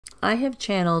I have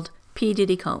channeled P.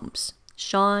 Diddy Combs,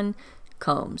 Sean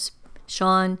Combs,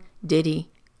 Sean Diddy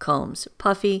Combs,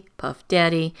 Puffy, Puff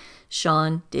Daddy,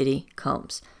 Sean Diddy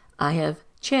Combs. I have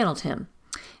channeled him.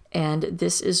 And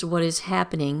this is what is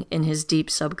happening in his deep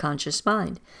subconscious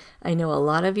mind. I know a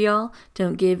lot of y'all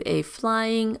don't give a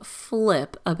flying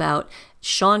flip about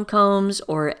Sean Combs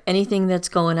or anything that's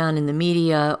going on in the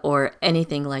media or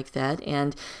anything like that.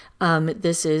 And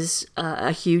this is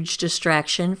a huge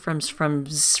distraction from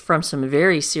some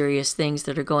very serious things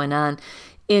that are going on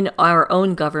in our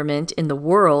own government, in the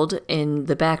world, in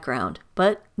the background.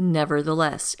 But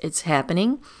nevertheless, it's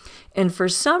happening. And for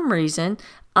some reason,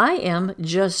 I am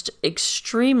just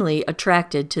extremely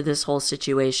attracted to this whole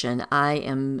situation. I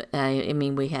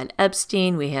mean, we had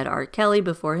Epstein, we had R. Kelly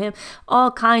before him,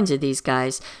 all kinds of these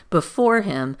guys before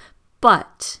him.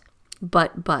 But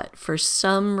for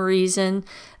some reason,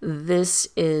 this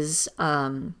is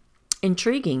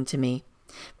intriguing to me.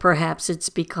 Perhaps it's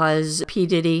because P.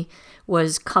 Diddy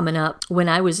was coming up when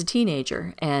I was a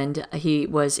teenager, and he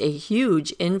was a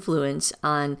huge influence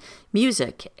on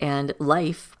music and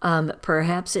life.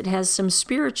 Perhaps it has some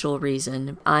spiritual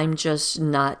reason I'm just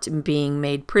not being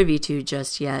made privy to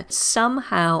just yet.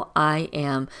 Somehow I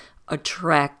am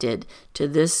attracted to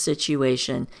this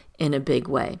situation in a big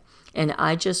way. And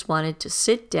I just wanted to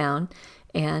sit down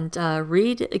and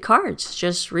read the cards.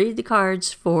 Just read the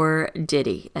cards for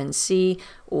Diddy and see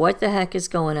what the heck is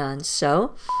going on.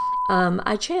 So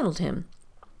I channeled him.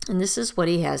 And this is what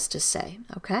he has to say,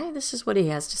 okay? This is what he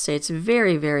has to say. It's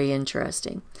very, very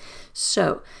interesting.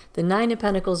 So, the Nine of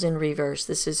Pentacles in reverse.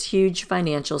 This is huge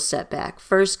financial setback.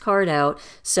 First card out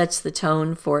sets the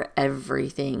tone for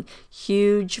everything.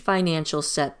 Huge financial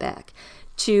setback.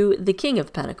 To the King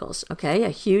of Pentacles, okay? A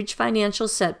huge financial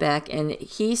setback, and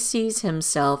he sees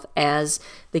himself as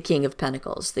the King of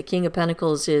Pentacles. The King of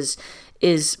Pentacles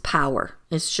is power.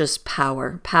 It's just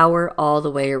power. Power all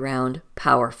the way around,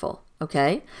 powerful,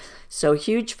 okay? So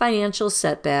huge financial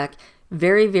setback,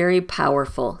 very, very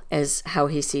powerful as how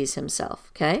he sees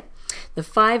himself, okay? The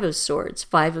Five of Swords.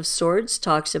 Five of Swords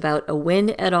talks about a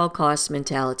win at all costs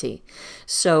mentality.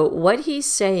 So what he's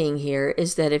saying here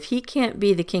is that if he can't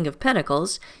be the King of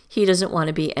Pentacles, he doesn't want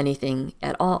to be anything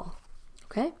at all,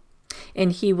 okay?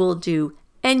 And he will do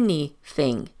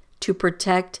anything to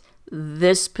protect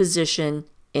this position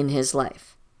in his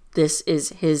life. This is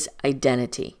his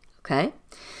identity, okay?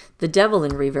 The Devil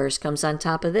in reverse comes on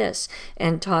top of this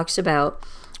and talks about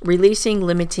releasing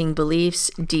limiting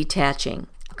beliefs, detaching.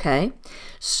 Okay,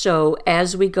 so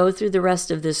as we go through the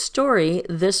rest of this story,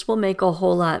 this will make a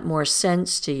whole lot more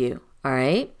sense to you, all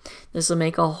right? This will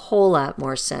make a whole lot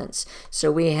more sense.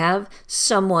 So we have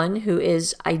someone who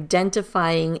is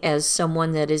identifying as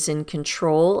someone that is in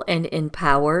control and in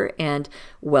power and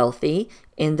wealthy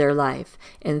in their life.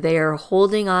 And they are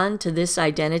holding on to this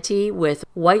identity with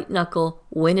white-knuckle,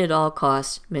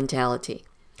 win-at-all-costs mentality.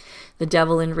 The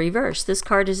Devil in reverse. This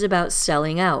card is about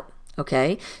selling out.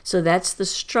 Okay, so that's the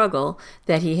struggle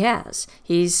that he has.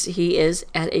 He is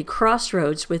at a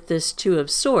crossroads with this Two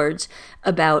of Swords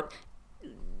about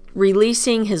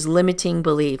releasing his limiting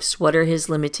beliefs. What are his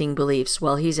limiting beliefs?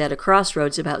 Well, he's at a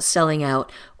crossroads about selling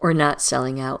out or not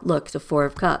selling out. Look, the Four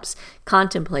of Cups,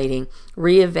 contemplating,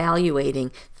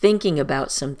 reevaluating, thinking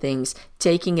about some things,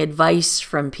 taking advice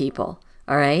from people.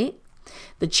 All right,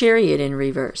 the Chariot in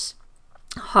reverse.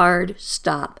 Hard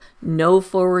stop, no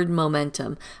forward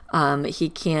momentum. He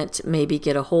can't maybe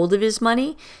get a hold of his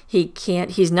money.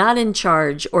 He's not in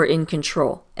charge or in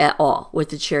control at all with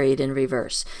the Chariot in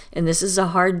reverse. And this is a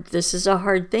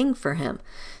hard thing for him.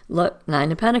 Look,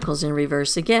 Nine of Pentacles in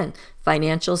reverse again.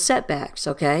 Financial setbacks,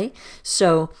 okay?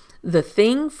 So the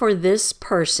thing for this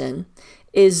person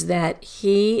is that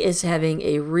he is having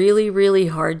a really, really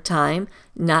hard time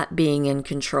not being in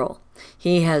control.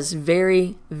 He has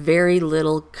very, very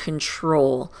little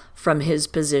control from his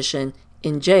position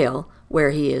in jail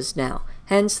where he is now.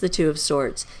 Hence the Two of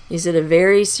Swords. He's at a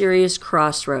very serious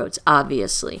crossroads,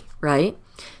 obviously, right?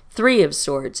 Three of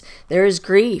Swords. There is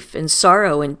grief and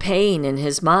sorrow and pain in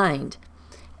his mind.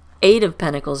 Eight of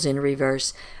Pentacles in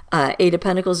reverse. Eight of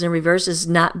Pentacles in reverse is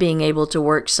not being able to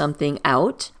work something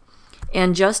out.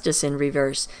 And Justice in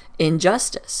reverse,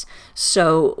 injustice.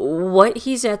 So what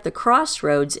he's at the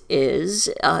crossroads is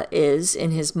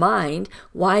in his mind,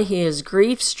 why he is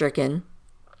grief-stricken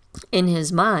in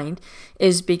his mind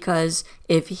is because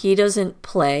if he doesn't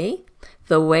play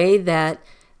the way that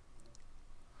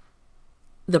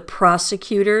the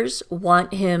prosecutors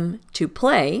want him to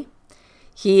play,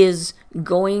 he is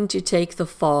going to take the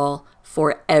fall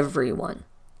for everyone.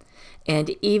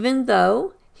 And even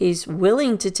though he's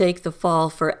willing to take the fall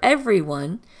for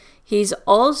everyone, he's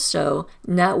also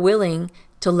not willing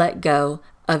to let go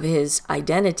of his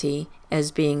identity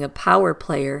as being a power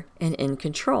player and in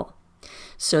control.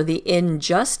 So the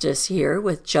injustice here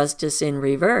with justice in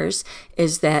reverse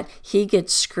is that he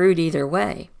gets screwed either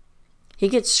way. He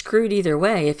gets screwed either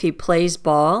way. If he plays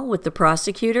ball with the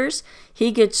prosecutors, he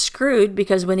gets screwed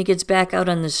because when he gets back out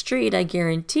on the street, I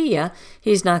guarantee you,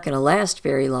 he's not going to last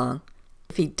very long.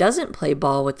 If he doesn't play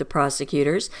ball with the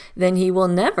prosecutors, then he will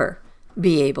never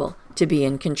be able to be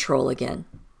in control again.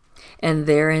 And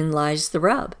therein lies the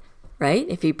rub, right?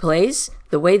 If he plays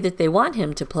the way that they want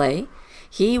him to play,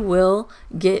 he will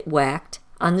get whacked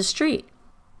on the street.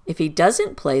 If he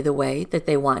doesn't play the way that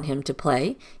they want him to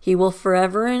play, he will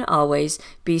forever and always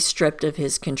be stripped of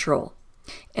his control.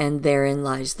 And therein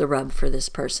lies the rub for this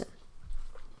person.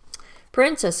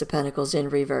 Princess of Pentacles in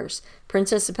reverse.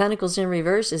 Princess of Pentacles in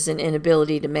reverse is an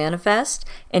inability to manifest,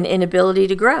 an inability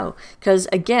to grow. Because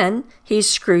again, he's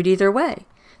screwed either way.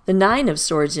 The Nine of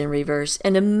Swords in reverse,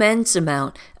 an immense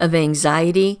amount of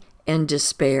anxiety and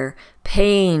despair.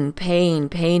 Pain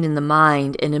in the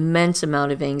mind, an immense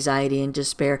amount of anxiety and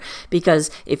despair. Because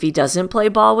if he doesn't play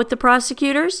ball with the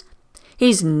prosecutors,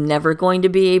 he's never going to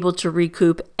be able to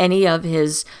recoup any of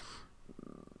his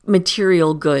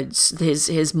material goods,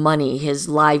 his money, his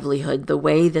livelihood, the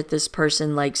way that this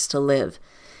person likes to live.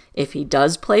 If he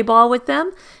does play ball with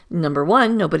them, number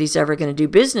one, nobody's ever going to do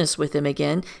business with him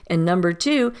again. And number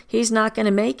two, he's not going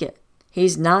to make it.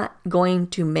 He's not going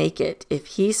to make it. If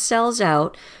he sells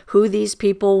out who these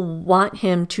people want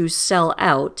him to sell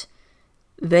out,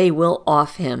 they will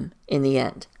off him in the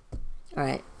end. All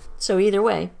right. So either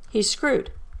way, he's screwed.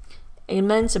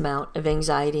 Immense amount of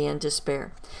anxiety and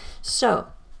despair. So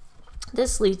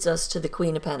this leads us to the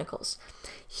Queen of Pentacles.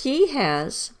 He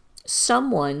has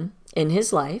someone in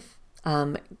his life,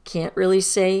 can't really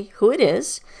say who it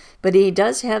is, but he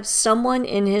does have someone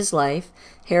in his life.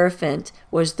 Hierophant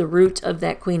was the root of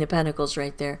that Queen of Pentacles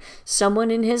right there.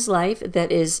 Someone in his life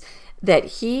that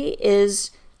he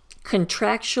is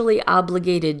contractually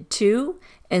obligated to,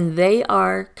 and they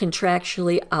are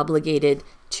contractually obligated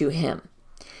to him.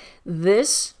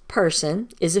 This person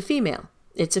is a female.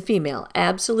 It's a female,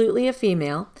 absolutely a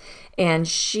female, and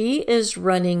she is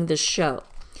running the show.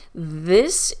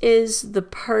 This is the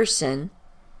person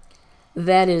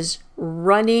that is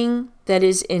running, that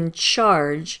is in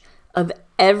charge of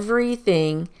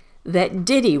everything that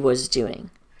Diddy was doing.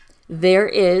 There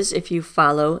is, if you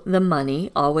follow the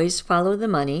money, always follow the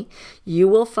money, you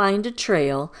will find a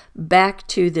trail back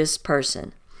to this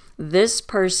person. This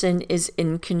person is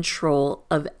in control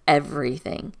of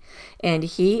everything, and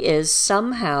he is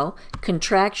somehow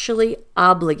contractually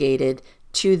obligated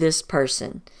to this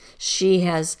person. She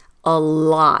has a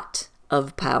lot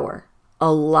of power,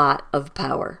 a lot of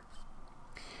power.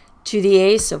 To the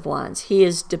Ace of Wands, he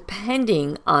is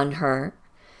depending on her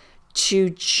to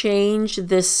change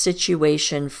this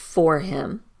situation for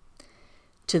him.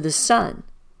 To the Sun,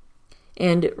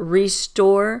 and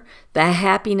restore the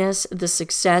happiness, the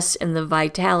success, and the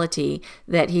vitality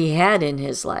that he had in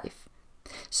his life.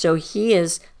 So he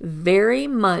is very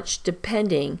much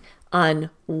depending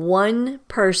on one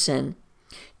person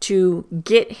to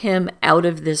get him out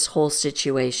of this whole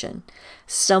situation.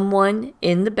 Someone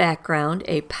in the background,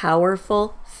 a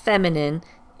powerful feminine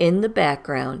in the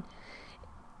background,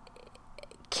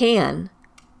 can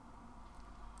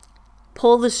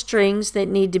pull the strings that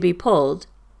need to be pulled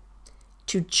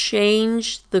to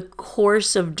change the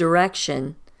course of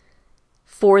direction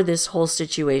for this whole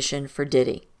situation for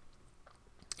Diddy.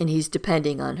 And he's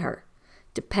depending on her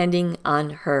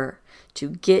to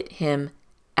get him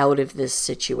out of this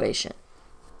situation.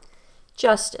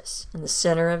 Justice in the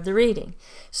center of the reading.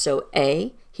 So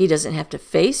A, he doesn't have to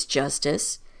face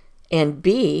justice, and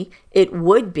B, it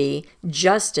would be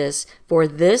justice for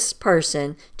this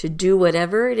person to do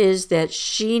whatever it is that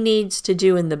she needs to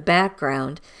do in the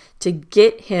background to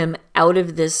get him out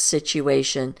of this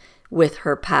situation with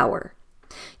her power.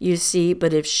 You see,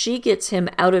 but if she gets him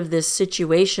out of this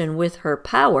situation with her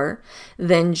power,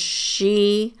 then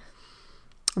she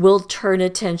will turn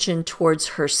attention towards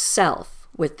herself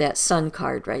with that Sun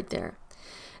card right there.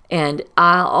 And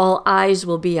all eyes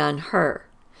will be on her.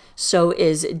 So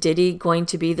is Diddy going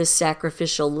to be the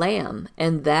sacrificial lamb?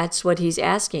 And that's what he's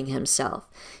asking himself.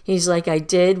 He's like, I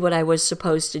did what I was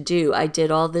supposed to do. I did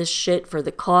all this shit for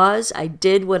the cause. I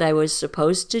did what I was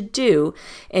supposed to do.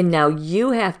 And now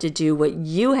you have to do what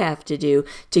you have to do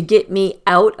to get me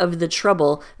out of the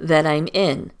trouble that I'm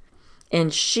in.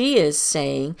 And she is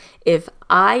saying, if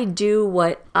I do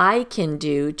what I can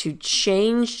do to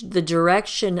change the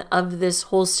direction of this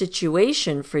whole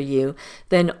situation for you,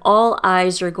 then all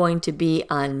eyes are going to be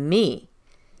on me.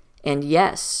 And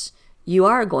yes, you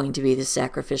are going to be the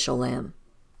sacrificial lamb.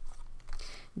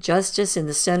 Justice in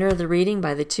the center of the reading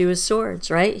by the Two of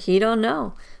Swords, right? He don't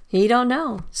know. He don't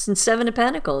know. It's in Seven of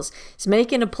Pentacles. He's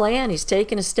making a plan. He's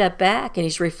taking a step back and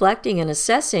he's reflecting and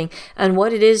assessing on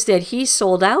what it is that he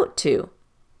sold out to.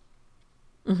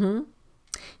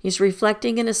 He's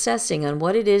reflecting and assessing on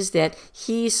what it is that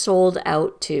he sold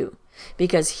out to,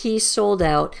 because he sold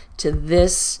out to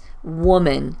this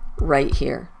woman right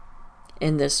here.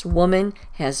 And this woman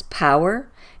has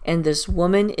power, and this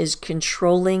woman is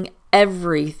controlling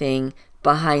everything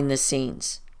behind the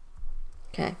scenes.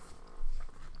 Okay.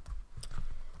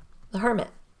 The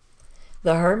Hermit.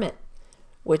 The Hermit.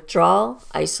 Withdrawal,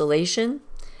 isolation,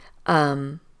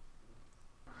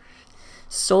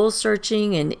 soul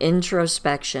searching and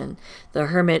introspection. The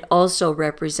Hermit also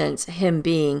represents him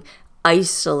being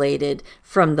isolated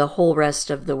from the whole rest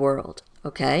of the world.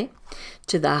 Okay?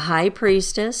 To the High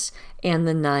Priestess and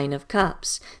the Nine of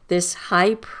Cups. This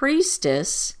High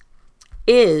Priestess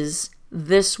is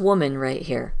this woman right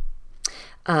here.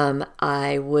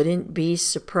 I wouldn't be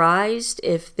surprised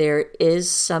if there is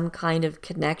some kind of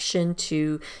connection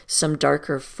to some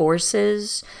darker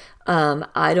forces.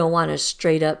 I don't want to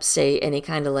straight up say any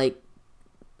kind of like,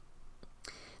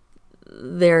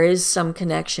 there is some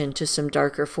connection to some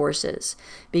darker forces,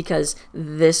 because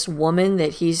this woman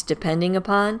that he's depending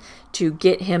upon to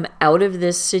get him out of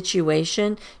this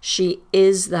situation, she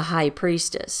is the High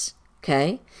Priestess.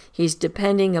 Okay? He's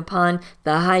depending upon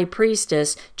the High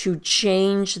Priestess to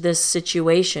change this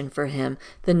situation for him.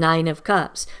 The Nine of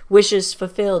Cups. Wishes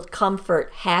fulfilled,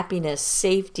 comfort, happiness,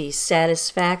 safety,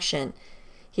 satisfaction.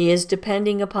 He is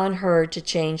depending upon her to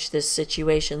change this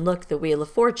situation. Look, the Wheel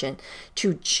of Fortune.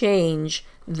 To change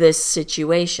this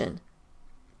situation.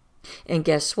 And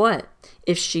guess what?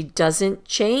 If she doesn't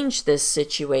change this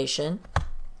situation,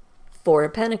 Four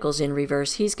of Pentacles in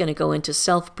reverse, he's going to go into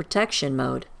self-protection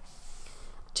mode.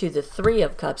 To the Three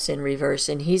of Cups in reverse,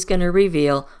 and he's going to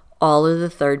reveal all of the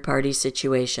third-party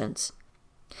situations.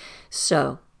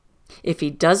 So, if he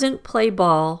doesn't play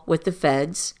ball with the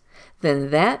feds, then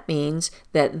that means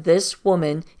that this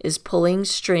woman is pulling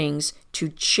strings to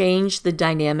change the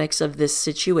dynamics of this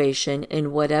situation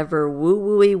in whatever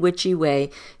woo-wooey, witchy way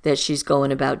that she's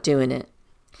going about doing it.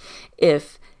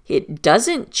 If it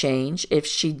doesn't change, if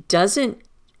she doesn't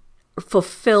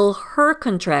fulfill her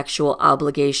contractual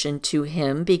obligation to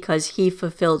him because he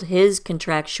fulfilled his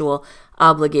contractual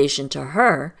obligation to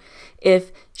her,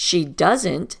 if she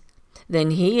doesn't,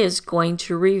 then he is going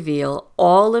to reveal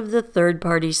all of the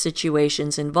third-party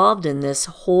situations involved in this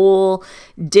whole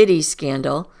Diddy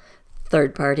scandal,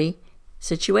 third-party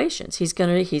situations. He's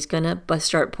gonna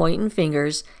start pointing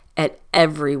fingers at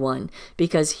everyone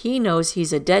because he knows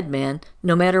he's a dead man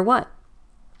no matter what.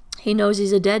 He knows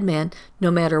he's a dead man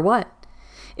no matter what.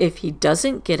 If he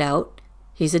doesn't get out,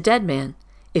 he's a dead man.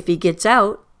 If he gets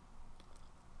out,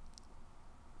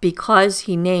 because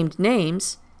he named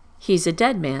names, he's a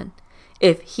dead man.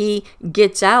 If he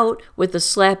gets out with a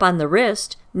slap on the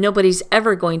wrist, nobody's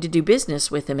ever going to do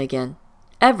business with him again.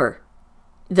 Ever.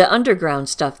 The underground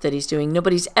stuff that he's doing,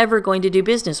 nobody's ever going to do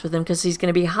business with him because he's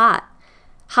going to be hot.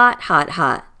 Hot, hot,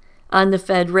 hot on the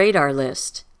Fed radar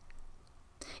list.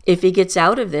 If he gets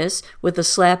out of this with a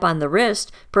slap on the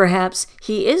wrist, perhaps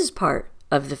he is part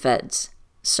of the feds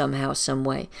somehow, some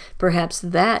way. Perhaps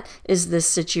that is this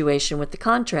situation with the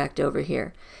contract over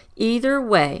here. Either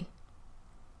way,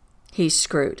 he's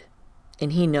screwed,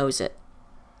 and he knows it.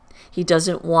 He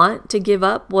doesn't want to give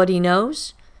up what he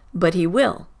knows, but he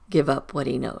will give up what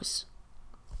he knows.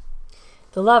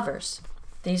 The Lovers.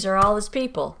 These are all his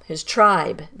people, his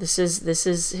tribe. This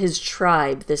is his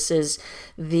tribe. This is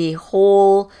the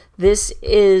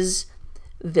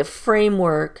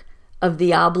framework of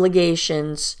the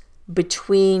obligations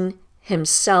between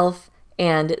himself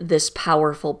and this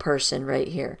powerful person right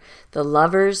here. The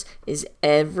Lovers is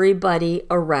everybody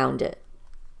around it.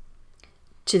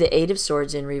 To the Eight of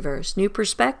Swords in reverse. New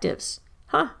perspectives.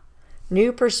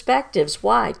 New perspectives.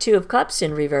 Why? Two of Cups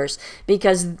in reverse.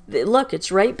 Because, look, it's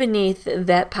right beneath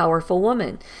that powerful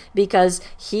woman. Because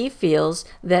he feels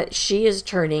that she is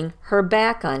turning her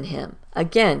back on him.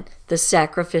 Again, the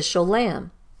sacrificial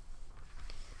lamb.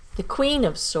 The Queen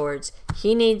of Swords.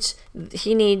 He needs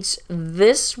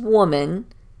this woman,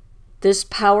 this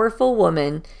powerful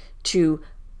woman, to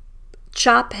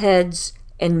chop heads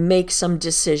and make some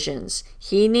decisions.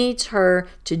 He needs her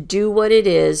to do what it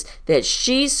is that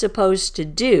she's supposed to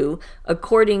do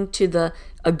according to the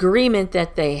agreement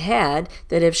that they had,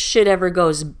 that if shit ever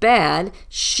goes bad,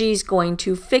 she's going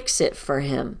to fix it for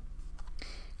him.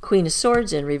 Queen of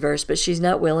Swords in reverse, but she's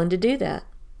not willing to do that.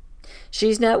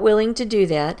 She's not willing to do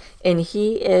that, and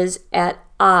he is at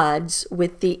odds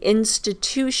with the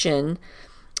institution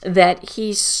that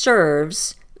he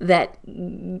serves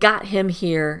that got him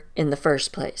here in the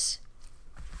first place.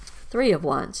 Three of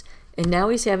Wands. And now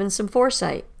he's having some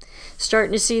foresight.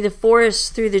 Starting to see the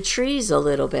forest through the trees a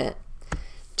little bit.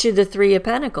 To the Three of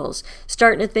Pentacles.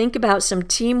 Starting to think about some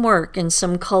teamwork and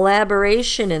some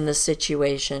collaboration in the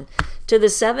situation. To the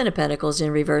Seven of Pentacles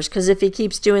in reverse. Because if he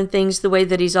keeps doing things the way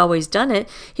that he's always done it,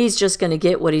 he's just going to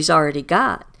get what he's already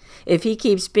got. If he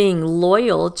keeps being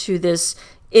loyal to this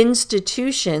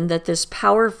institution that this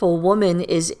powerful woman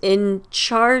is in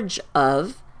charge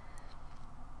of,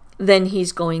 then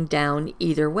he's going down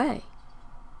either way.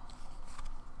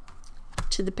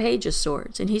 To the Page of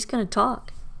Swords. And he's going to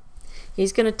talk.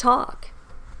 He's going to talk.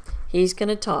 He's going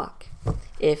to talk.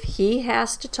 If he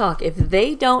has to talk, if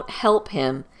they don't help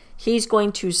him, he's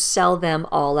going to sell them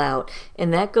all out.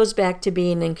 And that goes back to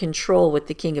being in control with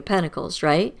the King of Pentacles,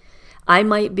 right? I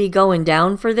might be going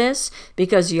down for this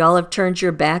because y'all have turned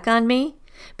your back on me,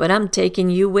 but I'm taking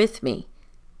you with me.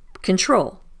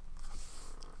 Control.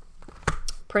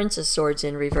 Prince of Swords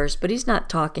in reverse, but he's not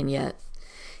talking yet.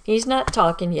 He's not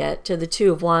talking yet to the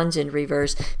Two of Wands in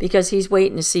reverse because he's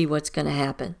waiting to see what's going to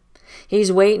happen.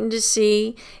 He's waiting to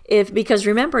see if, because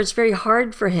remember, it's very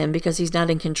hard for him because he's not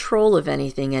in control of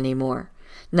anything anymore.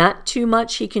 Not too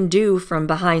much he can do from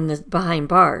behind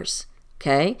bars.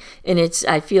 Okay? And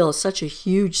I feel such a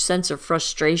huge sense of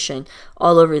frustration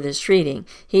all over this reading.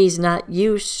 He's not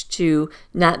used to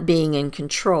not being in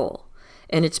control.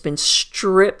 And it's been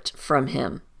stripped from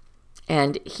him.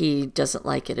 And he doesn't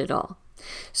like it at all.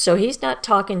 So he's not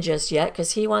talking just yet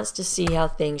because he wants to see how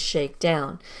things shake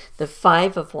down. The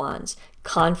Five of Wands.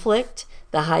 Conflict.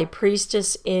 The High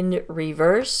Priestess in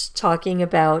reverse. Talking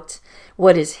about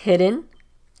what is hidden.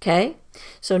 Okay?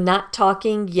 So not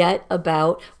talking yet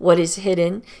about what is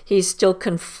hidden. He's still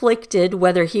conflicted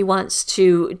whether he wants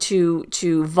to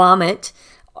vomit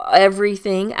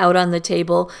everything out on the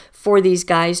table for these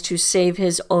guys to save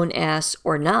his own ass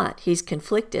or not. He's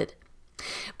conflicted.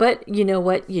 But you know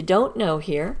what you don't know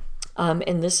here,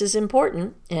 and this is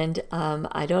important, and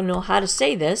I don't know how to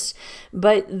say this,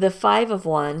 but the Five of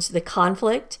Wands, the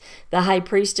conflict, the High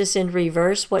Priestess in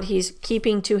reverse, what he's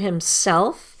keeping to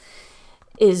himself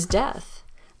is death.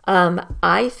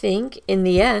 I think in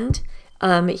the end,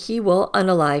 he will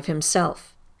unalive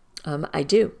himself. I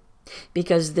do.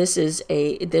 Because this is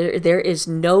there is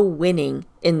no winning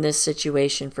in this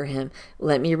situation for him.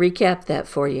 Let me recap that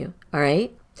for you. All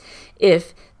right.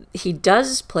 If he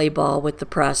does play ball with the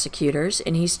prosecutors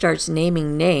and he starts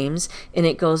naming names and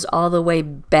it goes all the way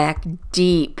back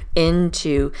deep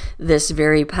into this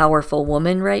very powerful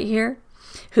woman right here,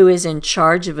 who is in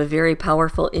charge of a very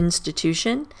powerful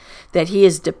institution that he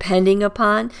is depending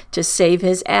upon to save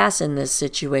his ass in this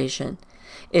situation.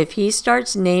 If he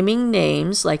starts naming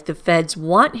names like the feds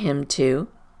want him to,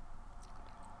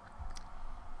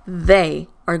 they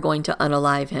are going to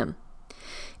unalive him.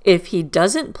 If he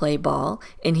doesn't play ball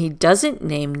and he doesn't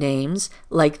name names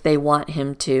like they want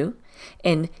him to,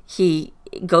 and he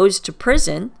goes to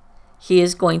prison, he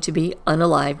is going to be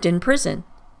unalived in prison.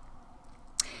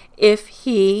 If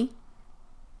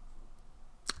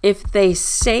they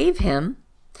save him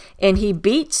and he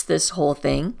beats this whole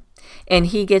thing and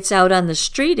he gets out on the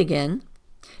street again,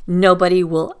 nobody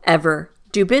will ever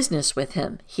do business with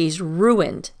him. He's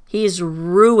ruined. He is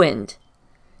ruined.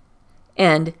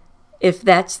 And if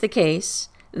that's the case,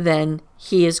 then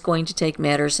he is going to take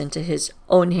matters into his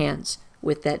own hands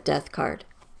with that death card.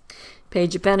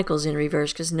 Page of Pentacles in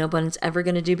reverse, because no one's ever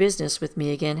going to do business with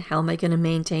me again. How am I going to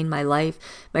maintain my life,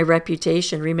 my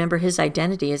reputation? Remember, his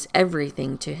identity is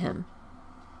everything to him.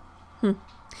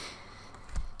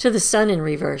 To the Sun in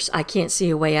reverse, I can't see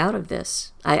a way out of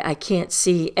this. I can't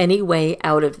see any way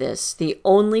out of this. The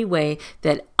only way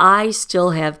that I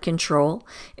still have control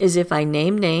is if I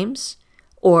name names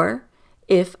or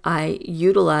if I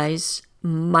utilize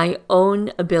my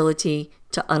own ability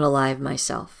to unalive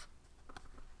myself.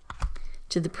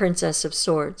 To the Princess of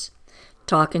Swords,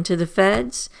 talking to the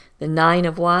feds, the Nine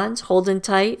of Wands, holding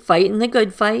tight, fighting the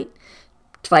good fight,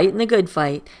 fighting the good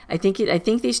fight. I think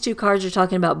these two cards are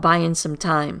talking about buying some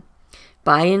time.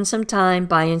 Buying some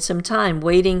time,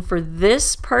 waiting for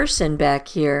this person back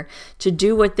here to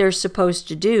do what they're supposed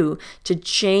to do to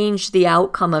change the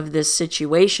outcome of this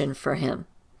situation for him.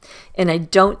 And I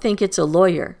don't think it's a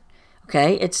lawyer,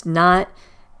 okay? It's not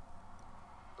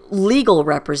legal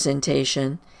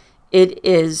representation. It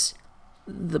is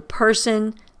the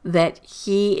person that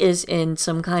he is in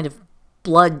some kind of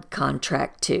blood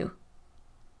contract to.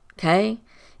 Okay?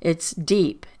 It's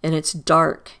deep and it's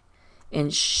dark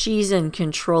and she's in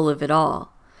control of it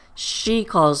all. She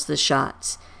calls the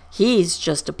shots. He's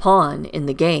just a pawn in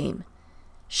the game.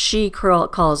 She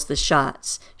calls the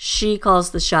shots. She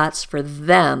calls the shots for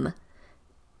them,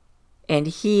 and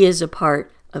he is a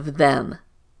part of them.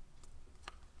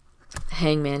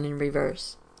 Hangman in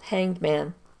reverse. Hanged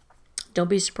man. Don't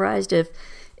be surprised if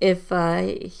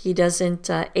he doesn't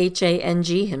hang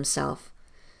himself.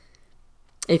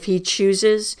 If he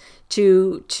chooses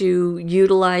to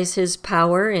utilize his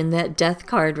power in that death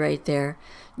card right there,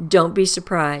 don't be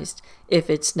surprised if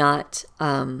it's not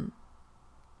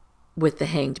with the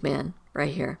hanged man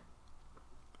right here.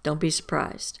 Don't be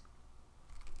surprised.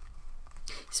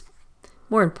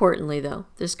 More importantly, though,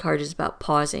 this card is about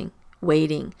pausing,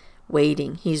 waiting.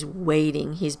 He's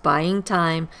waiting. He's buying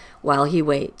time while he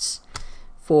waits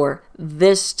for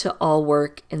this to all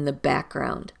work in the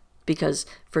background. Because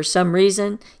for some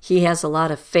reason, he has a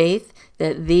lot of faith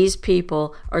that these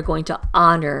people are going to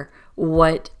honor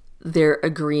what their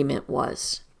agreement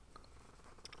was.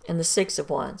 And the Six of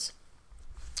Wands.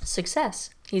 Success.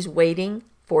 He's waiting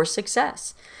for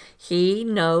success. He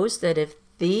knows that if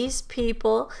these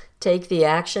people take the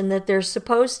action that they're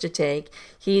supposed to take,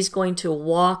 he's going to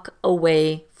walk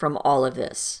away from all of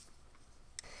this.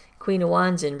 Queen of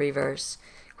Wands in reverse.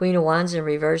 Queen of Wands in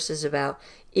reverse is about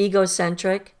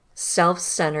egocentric,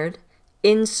 self-centered,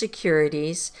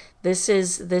 insecurities. This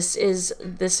is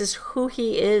who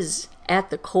he is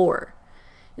at the core.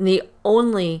 And the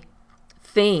only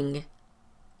thing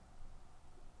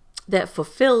that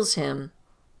fulfills him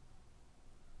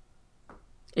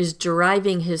is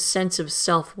deriving his sense of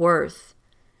self-worth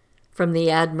from the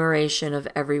admiration of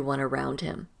everyone around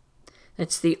him.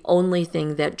 That's the only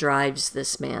thing that drives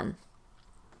this man.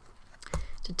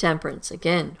 To Temperance,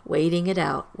 again, waiting it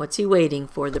out. What's he waiting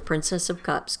for? The Princess of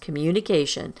Cups,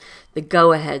 communication, the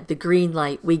go-ahead, the green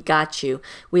light. We got you.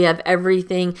 We have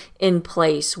everything in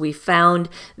place. We found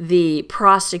the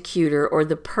prosecutor or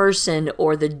the person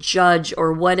or the judge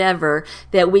or whatever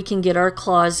that we can get our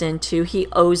claws into. He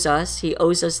owes us. He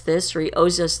owes us this or he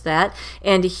owes us that.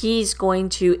 And he's going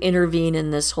to intervene in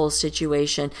this whole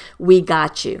situation. We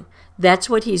got you. That's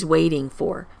what he's waiting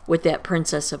for with that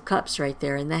Princess of Cups right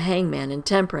there and the Hangman and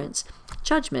Temperance.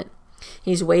 Judgment.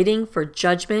 He's waiting for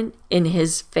judgment in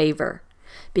his favor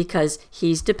because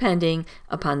he's depending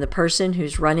upon the person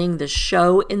who's running the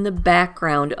show in the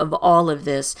background of all of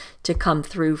this to come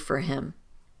through for him.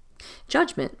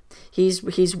 Judgment.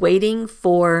 He's waiting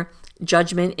for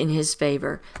judgment in his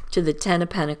favor to the Ten of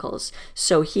Pentacles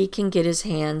so he can get his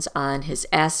hands on his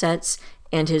assets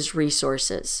and his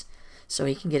resources. So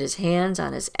he can get his hands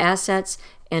on his assets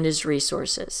and his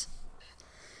resources.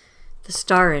 The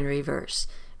Star in reverse.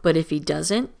 But if he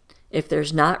doesn't, if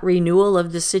there's not renewal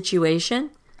of the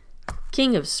situation,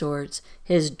 King of Swords,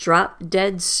 his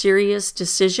drop-dead serious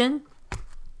decision,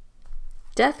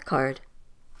 Death card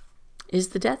is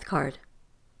the Death card.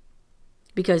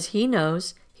 Because he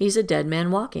knows he's a dead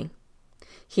man walking.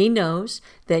 He knows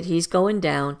that he's going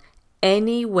down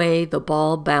any way the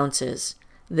ball bounces.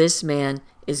 This man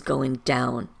is going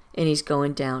down, and he's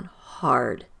going down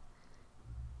hard.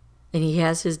 And he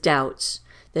has his doubts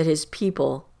that his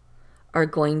people are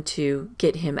going to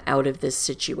get him out of this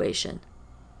situation.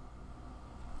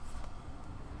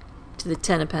 To the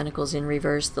Ten of Pentacles in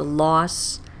reverse, the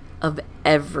loss of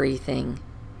everything.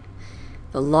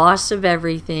 The loss of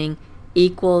everything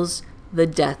equals the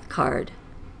Death card.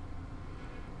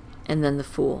 And then the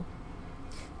Fool.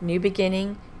 New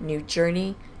beginning, new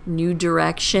journey, new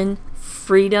direction,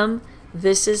 freedom.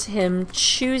 This is him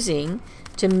choosing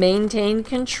to maintain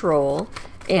control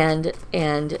and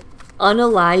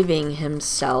unaliving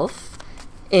himself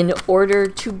in order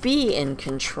to be in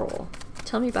control.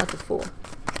 Tell me about the Fool.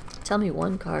 Tell me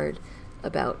one card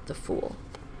about the Fool.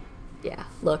 Yeah,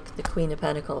 look, the Queen of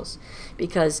Pentacles.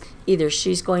 Because either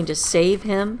she's going to save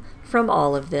him from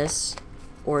all of this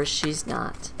or she's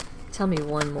not. Tell me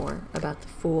one more about the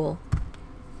Fool.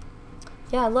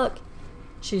 Yeah, look,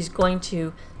 she's going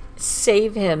to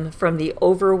save him from the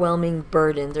overwhelming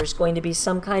burden. There's going to be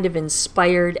some kind of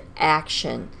inspired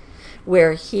action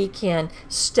where he can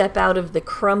step out of the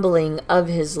crumbling of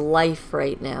his life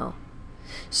right now.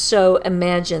 So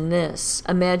imagine this.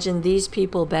 Imagine these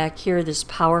people back here, this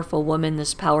powerful woman,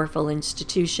 this powerful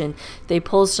institution. They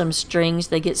pull some strings.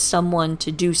 They get someone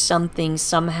to do something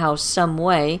somehow, some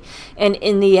way. And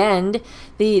in the end,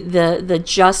 the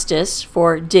justice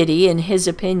for Diddy, in his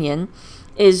opinion,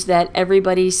 is that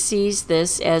everybody sees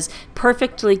this as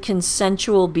perfectly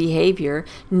consensual behavior.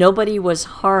 Nobody was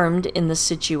harmed in the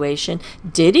situation.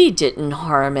 Diddy didn't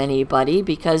harm anybody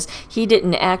because he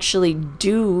didn't actually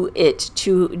do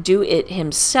it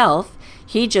himself.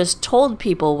 He just told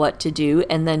people what to do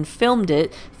and then filmed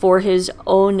it for his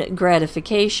own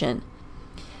gratification.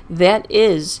 That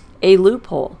is a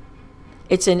loophole.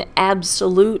 It's an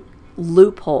absolute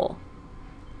loophole.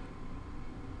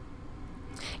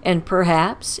 And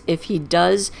perhaps if he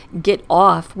does get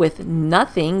off with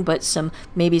nothing but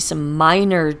maybe some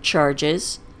minor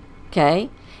charges, okay,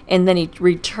 and then he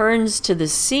returns to the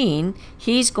scene,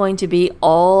 he's going to be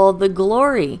all the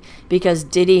glory because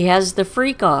Diddy has the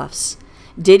freak-offs.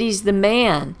 Diddy's the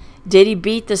man. Diddy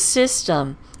beat the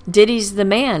system. Diddy's the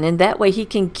man. And that way he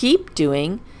can keep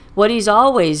doing what he's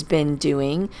always been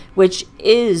doing, which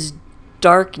is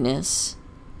darkness,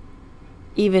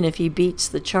 even if he beats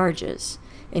the charges.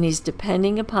 And he's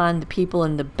depending upon the people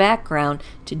in the background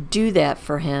to do that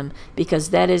for him because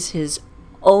that is his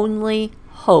only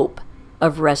hope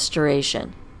of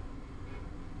restoration.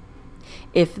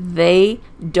 If they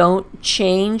don't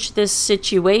change this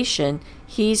situation,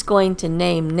 he's going to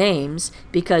name names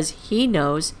because he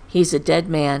knows he's a dead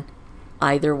man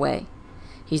either way.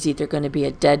 He's either going to be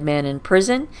a dead man in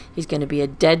prison, he's going to be a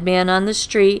dead man on the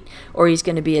street, or he's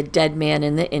going to be a dead man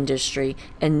in the industry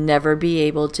and never be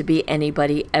able to be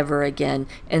anybody ever again.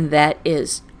 And that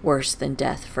is worse than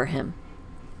death for him.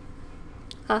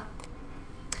 Huh?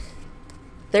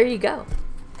 There you go.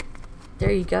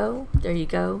 There you go. There you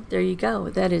go. There you go.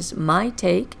 That is my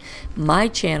take, my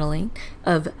channeling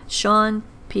of Sean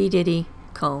P. Diddy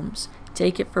Combs.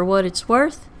 Take it for what it's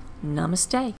worth.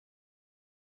 Namaste.